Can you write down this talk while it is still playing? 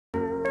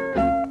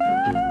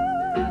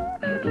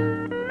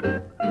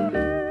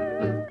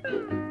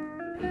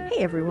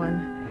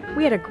everyone!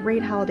 We had a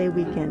great holiday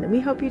weekend and we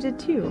hope you did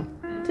too.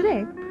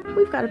 Today,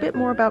 we've got a bit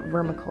more about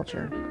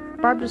vermiculture.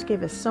 Barb just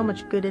gave us so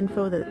much good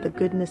info that the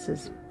goodness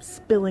is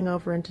spilling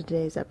over into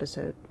today's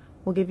episode.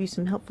 We'll give you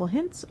some helpful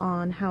hints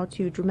on how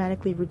to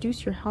dramatically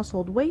reduce your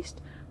household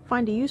waste,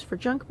 find a use for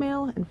junk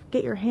mail, and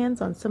get your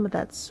hands on some of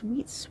that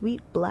sweet,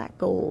 sweet black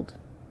gold.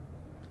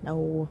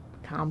 No,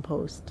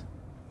 compost.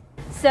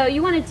 So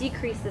you want to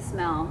decrease the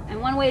smell,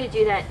 and one way to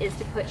do that is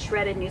to put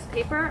shredded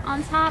newspaper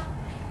on top.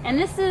 And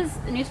this is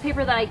the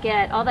newspaper that I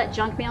get, all that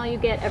junk mail you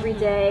get every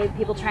day,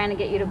 people trying to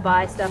get you to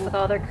buy stuff with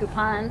all their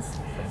coupons.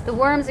 The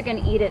worms are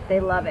going to eat it, they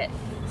love it.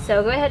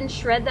 So go ahead and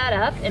shred that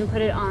up and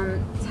put it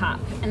on top.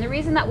 And the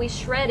reason that we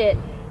shred it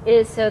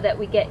is so that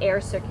we get air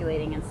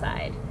circulating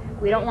inside.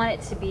 We don't want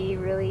it to be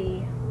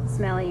really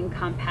smelly and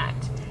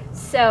compact.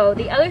 So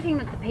the other thing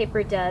that the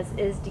paper does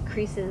is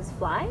decreases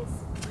flies.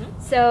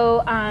 So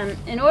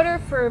in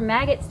order for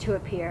maggots to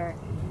appear,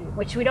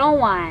 which we don't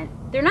want,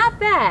 they're not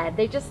bad,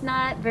 they're just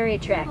not very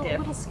attractive. A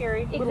little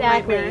scary.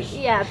 Exactly.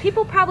 Yeah,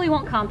 people probably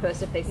won't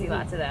compost if they see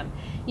lots of them.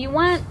 You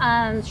want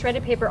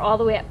shredded paper all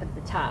the way up at the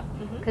top,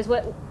 because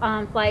what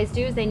flies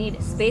do is they need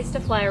space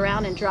to fly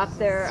around and drop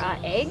their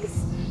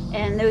eggs,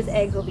 and those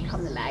eggs will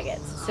become the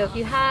maggots. So if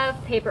you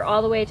have paper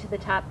all the way to the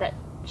top, that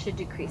should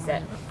decrease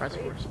it.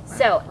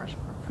 So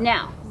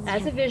now,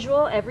 as a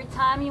visual, every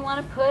time you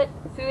want to put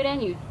food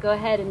in, you go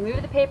ahead and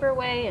move the paper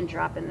away and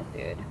drop in the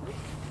food.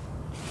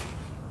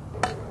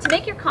 To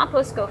make your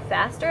compost go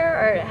faster,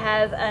 or to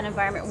have an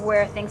environment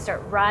where things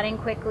start rotting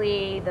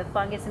quickly, the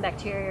fungus and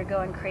bacteria are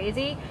going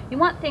crazy, you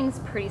want things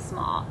pretty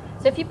small.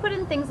 So if you put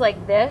in things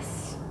like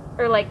this,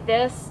 or like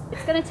this,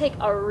 it's going to take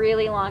a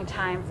really long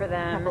time for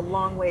them. Have a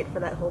long wait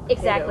for that whole potato.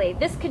 Exactly.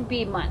 This could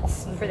be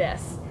months for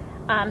this.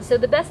 So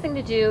the best thing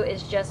to do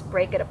is just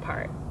break it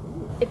apart.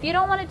 If you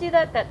don't want to do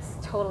that, that's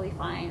totally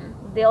fine.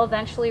 They'll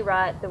eventually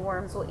rot, the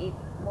worms will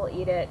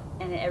eat it,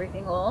 and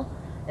everything will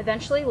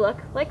eventually look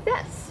like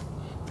this.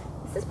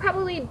 This has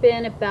probably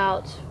been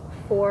about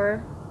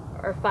 4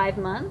 or 5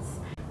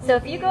 months. So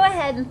if you go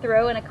ahead and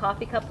throw in a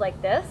coffee cup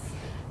like this,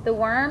 the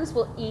worms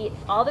will eat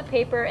all the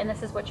paper, and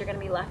this is what you're going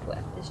to be left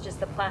with. It's just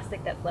the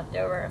plastic that's left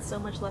over. So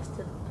much less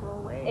to throw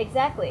away.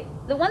 Exactly.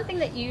 The one thing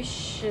that you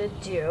should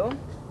do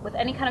with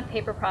any kind of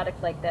paper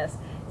product like this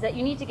is that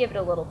you need to give it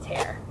a little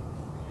tear.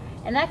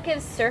 And that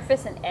gives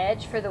surface and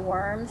edge for the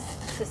worms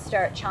to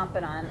start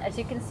chomping on. As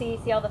you can see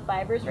all the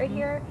fibers right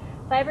here?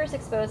 Fibers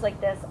exposed like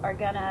this are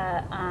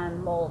gonna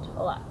mold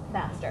a lot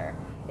faster.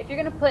 If you're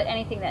gonna put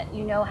anything that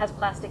you know has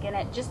plastic in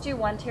it, just do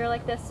one tear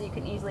like this so you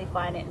can easily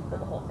find it and pull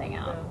the whole thing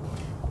out.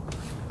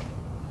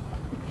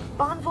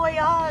 Bon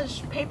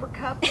voyage, paper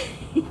cup.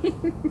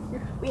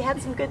 We had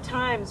some good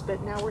times,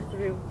 but now we're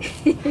through.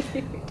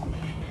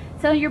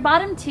 So your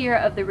bottom tier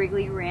of the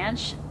Wrigley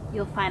Ranch,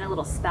 you'll find a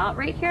little spout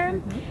right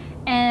here.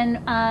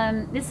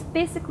 And this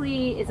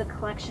basically is a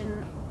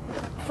collection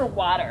for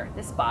water,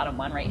 this bottom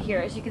one right here.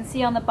 As you can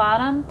see on the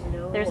bottom,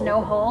 there's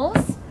no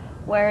holes.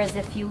 Whereas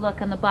if you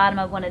look on the bottom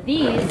of one of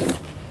these,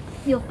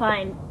 you'll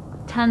find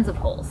tons of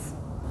holes.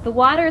 The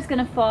water is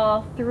going to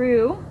fall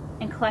through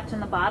and collect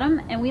on the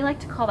bottom, and we like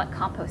to call that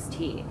compost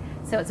tea.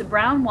 So it's a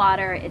brown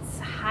water, it's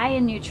high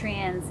in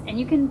nutrients, and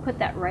you can put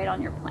that right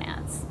on your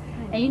plants.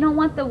 And you don't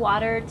want the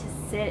water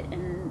to sit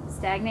and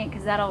stagnate,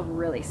 because that'll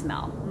really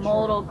smell.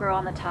 Mold will grow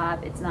on the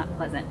top, it's not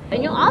pleasant.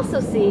 And you'll also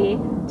see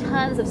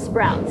tons of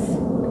sprouts.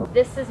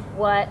 This is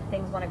what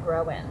things want to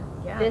grow in.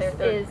 Yeah,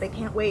 they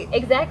can't wait.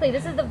 Exactly,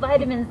 this is the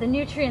vitamins, the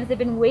nutrients they've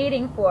been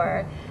waiting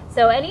for.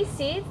 So any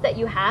seeds that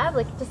you have,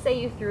 like just say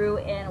you threw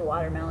in a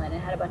watermelon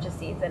and had a bunch of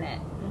seeds in it,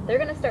 they're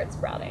gonna start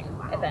sprouting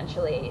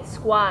eventually.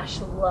 Squash,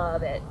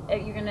 love it.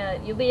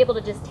 You'll be able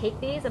to just take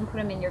these and put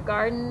them in your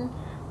garden,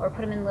 or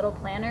put them in little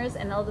planters,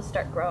 and they'll just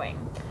start growing.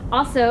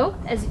 Also,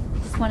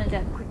 just wanted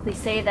to quickly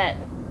say that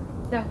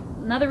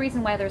another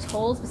reason why there's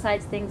holes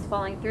besides things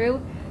falling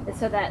through is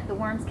so that the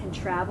worms can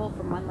travel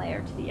from one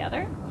layer to the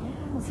other.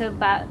 So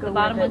the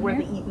bottom one where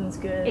here, the eating's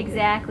good.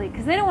 Exactly,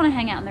 because they don't want to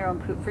hang out in their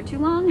own poop for too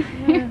long.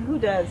 Yeah, who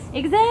does?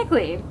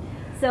 Exactly.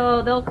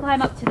 So they'll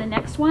climb up to the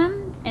next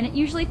one, and it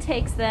usually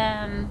takes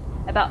them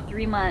about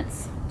 3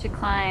 months to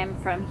climb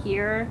from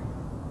here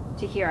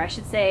to here. I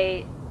should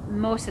say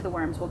most of the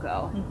worms will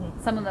go.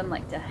 Some of them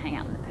like to hang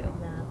out in the poo.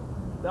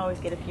 We always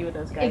get a few of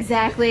those guys.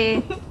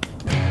 Exactly.